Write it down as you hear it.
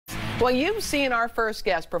Well, you've seen our first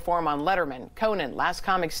guest perform on Letterman, Conan, Last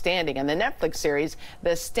Comic Standing, and the Netflix series,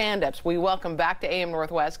 The Stand-Ups. We welcome back to AM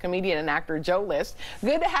Northwest comedian and actor Joe List.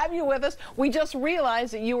 Good to have you with us. We just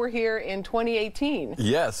realized that you were here in 2018.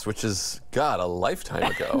 Yes, which is, God, a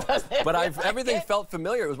lifetime ago. But everything felt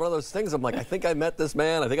familiar. It was one of those things. I'm like, I think I met this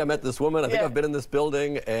man. I think I met this woman. I think I've been in this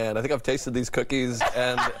building, and I think I've tasted these cookies,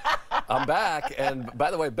 and I'm back. And by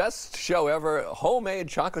the way, best show ever, homemade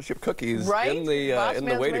chocolate chip cookies in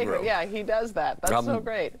the waiting room. Yeah, he does that. That's so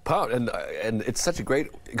great. And it's such a great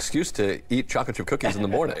excuse to eat chocolate chip cookies in the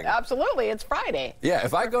morning. Absolutely, it's Friday. Yeah,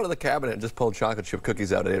 if I go to the cabinet and just pull chocolate chip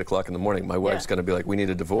cookies out at 8 o'clock in the morning, my wife's going to be like, we need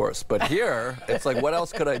a divorce. But here, it's like, what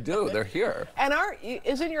else could I do? They're here. And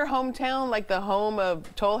isn't your hometown like the home of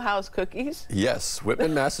Toll House cookies? Yes,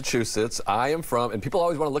 Whitman, Massachusetts. I am from, and people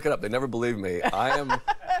always want to look it up. They never believe me. I am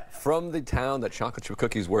from the town that chocolate chip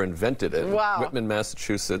cookies were invented in. Wow. Whitman,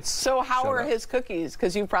 Massachusetts. So how are his cookies?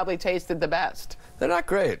 Because you probably tasted the best. They're not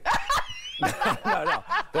great. No.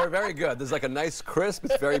 They're very good. There's like a nice crisp.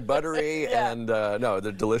 It's very buttery, and no,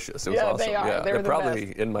 they're delicious. It was awesome. They are. Yeah, they're probably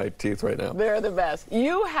best. in my teeth right now. They're the best.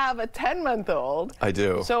 You have a 10-month-old. I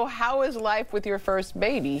do. So how is life with your first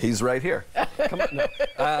baby? He's right here. Come on.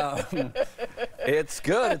 No. It's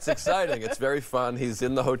good. It's exciting. It's very fun. He's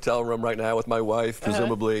in the hotel room right now with my wife,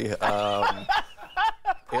 presumably.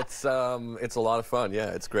 It's a lot of fun. Yeah,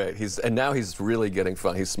 it's great. And now he's really getting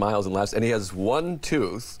fun. He smiles and laughs, and he has one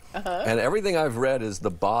tooth, and everything I've read is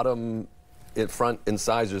the bottom front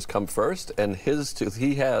incisors come first, and his tooth,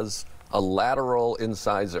 he has a lateral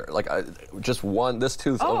incisor, like just one, this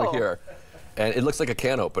tooth over here. And it looks like a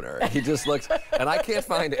can opener. He just looks, and I can't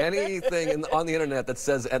find anything on the internet that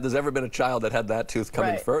says there's ever been a child that had that tooth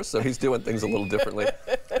coming first, so he's doing things a little differently.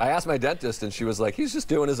 I asked my dentist, and she was like, he's just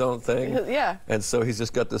doing his own thing. Yeah. And so he's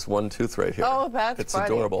just got this one tooth right here. Oh, that's It's funny.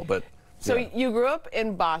 adorable, but... So you grew up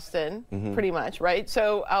in Boston, pretty much, right?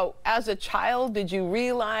 So as a child, did you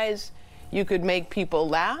realize you could make people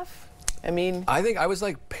laugh? I think I was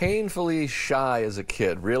like painfully shy as a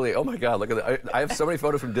kid, really. Oh my God, look at that. I have so many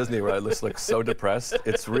photos from Disney where I just look so depressed.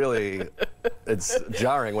 It's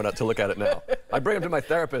jarring to look at it now. I bring him to my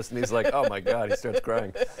therapist and he's like, oh my God, he starts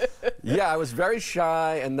crying. Yeah, I was very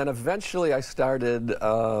shy, and then eventually I started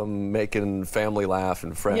making family laugh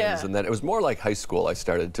and friends, and then it was more like high school. I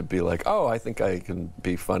started to be like, oh, I think I can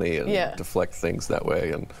be funny and deflect things that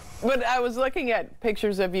way. But I was looking at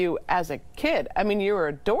pictures of you as a kid. You were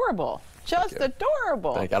adorable. Just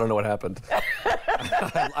adorable. I don't know what happened.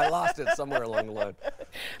 I lost it somewhere along the line.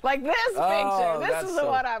 Like this picture. This is the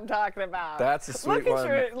one I'm talking about. That's a sweet one.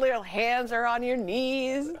 Look at your little hands are on your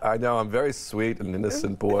knees. I know. I'm very sweet and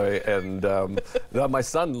innocent boy, and my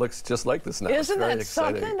son looks just like this now. Isn't that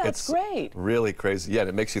exciting? Something? That's great. Really crazy. Yeah, and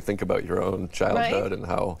it makes you think about your own childhood and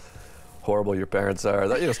how horrible your parents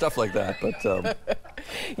are, stuff like that. But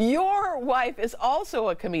your wife is also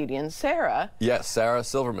a comedian, Sarah. Yes, Sarah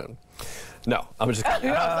Silverman. No, I'm just kidding.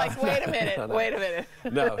 I was like, wait a minute, wait a minute.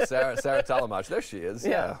 No, Sarah Talamach. There she is.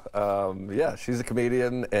 Yeah. Yeah, she's a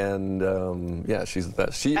comedian, and yeah, she's the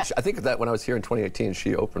best. I think that when I was here in 2018,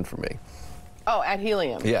 she opened for me. Oh, at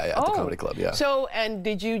Helium. Yeah, at the Comedy Club, yeah. So, and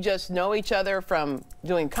did you just know each other from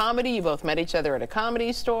doing comedy? You both met each other at a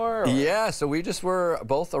comedy store? Or? Yeah, so we just were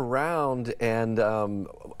both around, and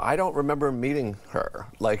I don't remember meeting her.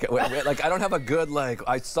 Like I don't have a good,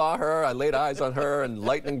 I saw her, I laid eyes on her, and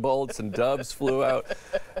lightning bolts and doves flew out.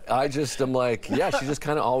 I just am like, yeah, she just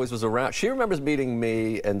kind of always was around. She remembers meeting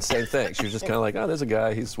me, and same thing. She was just kind of like, oh, there's a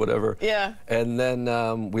guy, he's whatever. Yeah. And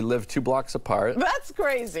then we lived 2 blocks apart. That's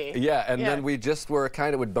crazy. Yeah, and then we just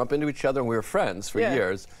would bump into each other, and we were friends for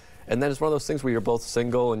years. And then it's one of those things where you're both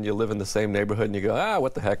single and you live in the same neighborhood and you go,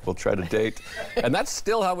 what the heck, we'll try to date. And that's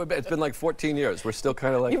still how we've been. It's been like 14 years. We're still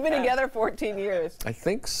kind of like... You've been together 14 years. I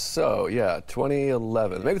think so, yeah.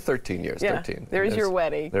 2011, maybe 13 years, 13. There's your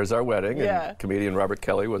wedding. There's our wedding, and comedian Robert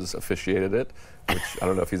Kelly officiated it, which I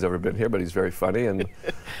don't know if he's ever been here, but he's very funny, and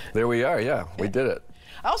there we are, we did it.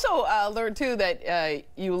 I also learned, too, that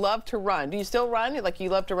you love to run. Do you still run? Like, you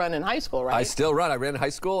loved to run in high school, right? I still run. I ran in high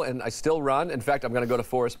school, and I still run. In fact, I'm going to go to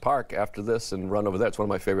Forest Park after this and run over there. It's one of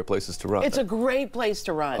my favorite places to run. It's a great place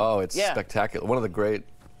to run. Oh, it's spectacular. One of the great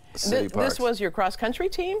city parks. This was your cross-country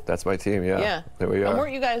team? That's my team, yeah. There we are. And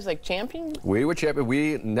weren't you guys, like, champions? We were champions.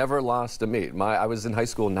 We never lost a meet. I was in high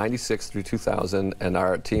school in 96 through 2000, and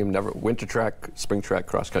our team never, winter track, spring track,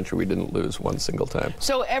 cross-country, we didn't lose one single time.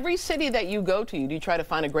 So every city that you go to, do you try to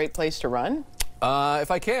find a great place to run?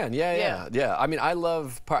 If I can, yeah. I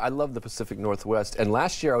love the Pacific Northwest, and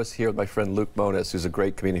last year I was here with my friend Luke Monis, who's a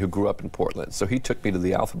great comedian who grew up in Portland. So he took me to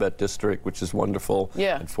the Alphabet District, which is wonderful,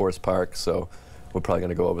 in Forest Park. So we're probably going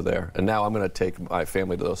to go over there. And now I'm going to take my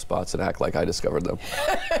family to those spots and act like I discovered them.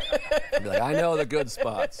 Be like, I know the good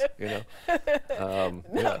spots, you know.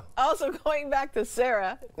 Yeah. Also, going back to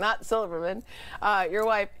Sarah, not Silverman, your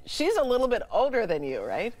wife, she's a little bit older than you,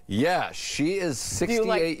 right? Yeah, she is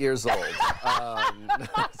 68 years old.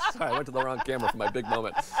 Sorry, I went to the wrong camera for my big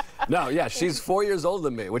moment. No, yeah, she's 4 years older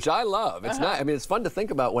than me, which I love. It's not, I mean, it's fun to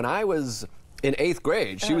think about. When I was in 8th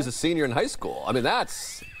grade, she was a senior in high school. I mean,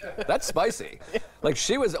 that's spicy. Like,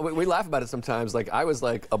 she was, we laugh about it sometimes, like I was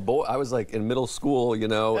like a boy, I was like in middle school, you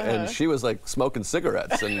know, and she was like smoking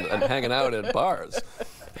cigarettes and hanging out at bars.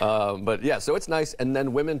 But yeah, so it's nice. And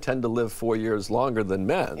then women tend to live 4 years longer than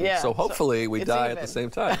men. Yeah, so hopefully we die at the same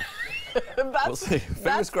time. We'll see.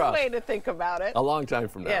 Fingers crossed. The way to think about it. A long time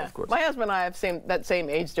from now, of course. My husband and I have that same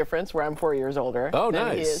age difference, where I'm 4 years older. Oh, than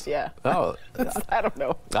nice. He is, yeah. Oh, I don't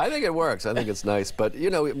know. I think it works. I think it's nice. But, you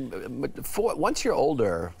know, once you're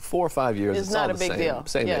older, 4 or 5 years, it's not all a big deal.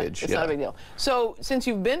 Same age. It's not a big deal. So, since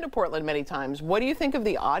you've been to Portland many times, what do you think of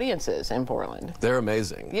the audiences in Portland? They're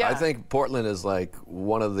amazing. Yeah. I think Portland is like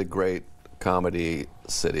one of the great comedy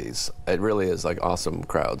cities. It really is, like, awesome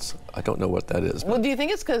crowds. I don't know what that is. Well, do you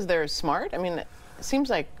think it's because they're smart? I mean, it seems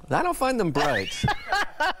like... I don't find them bright. No,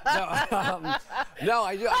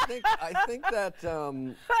 I think that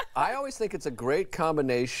I always think it's a great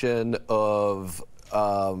combination of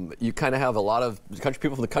you kind of have a lot of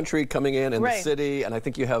people from the country coming in and the city, and I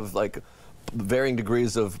think you have like varying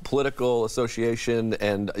degrees of political association,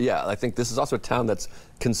 and yeah, I think this is also a town that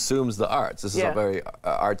consumes the arts. This is a very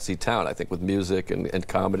artsy town, I think, with music and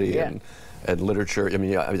comedy and literature. I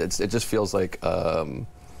mean, yeah, it just feels like a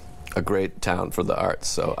great town for the arts.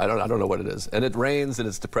 So I don't know what it is, and it rains and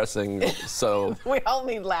it's depressing. So we all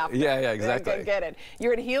need laughter. Yeah, exactly. I get it.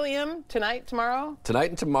 You're at Helium tonight, tomorrow. Tonight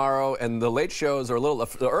and tomorrow, and the late shows are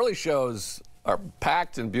the early shows are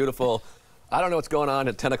packed and beautiful. I don't know what's going on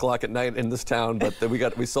at 10 o'clock at night in this town, but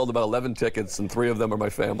we sold about 11 tickets, and 3 of them are my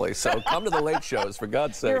family. So come to the late shows, for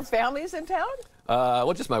God's sake. Your family's in town?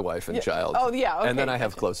 Well, just my wife and child. Oh, yeah, okay. And then I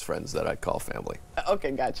have close friends that I call family.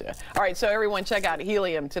 Okay, gotcha. All right, so everyone check out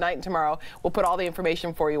Helium tonight and tomorrow. We'll put all the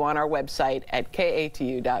information for you on our website at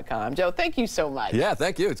katu.com. Joe, thank you so much. Yeah,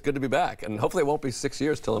 thank you. It's good to be back. And hopefully it won't be 6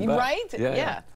 years till I'm back. Right? Yeah.